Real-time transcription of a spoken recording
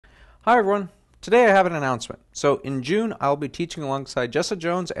Hi everyone. Today I have an announcement. So in June, I'll be teaching alongside Jessa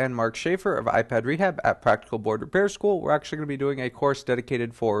Jones and Mark Schaefer of iPad Rehab at Practical Board Repair School. We're actually going to be doing a course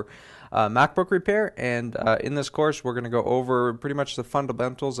dedicated for MacBook repair, and in this course, we're going to go over pretty much the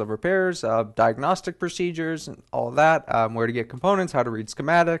fundamentals of repairs, diagnostic procedures, and all of that, where to get components, how to read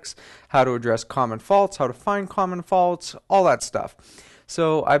schematics, how to address common faults, how to find common faults, all that stuff.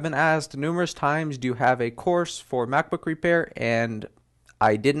 So I've been asked numerous times, do you have a course for MacBook repair? And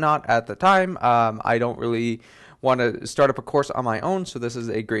I did not at the time. I don't really want to start up a course on my own, so this is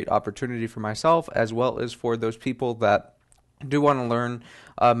a great opportunity for myself as well as for those people that do want to learn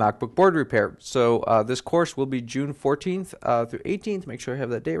MacBook board repair. So this course will be June 14th through 18th. Make sure I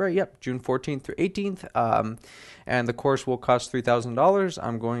have that date right. Yep, June 14th through 18th. And the course will cost $3,000.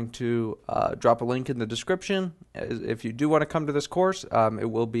 I'm going to drop a link in the description. If you do want to come to this course, it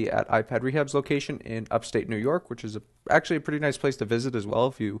will be at iPad Rehab's location in upstate New York, which is actually a pretty nice place to visit as well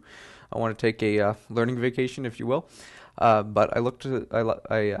if you want to take a learning vacation, if you will. But I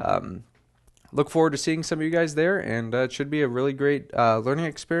look forward to seeing some of you guys there, and it should be a really great learning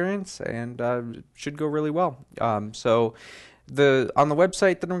experience, and it should go really well. So on the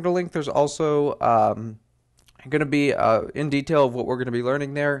website that I'm going to link, there's also going to be in detail of what we're going to be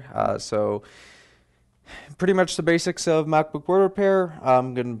learning there. So pretty much the basics of MacBook board repair.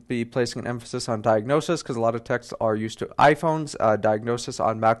 I'm going to be placing an emphasis on diagnosis because a lot of techs are used to iPhones. Diagnosis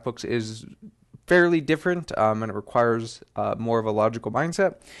on MacBooks is fairly different, and it requires more of a logical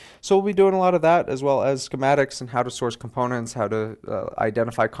mindset. So we'll be doing a lot of that, as well as schematics and how to source components, how to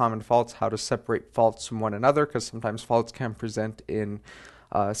identify common faults, how to separate faults from one another, because sometimes faults can present in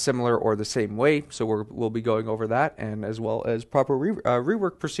similar or the same way. So we'll be going over that, and as well as proper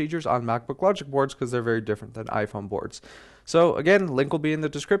rework procedures on MacBook Logic boards, because they're very different than iPhone boards. So again, link will be in the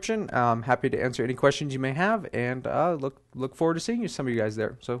description. I'm happy to answer any questions you may have, and look forward to seeing some of you guys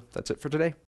there. So that's it for today.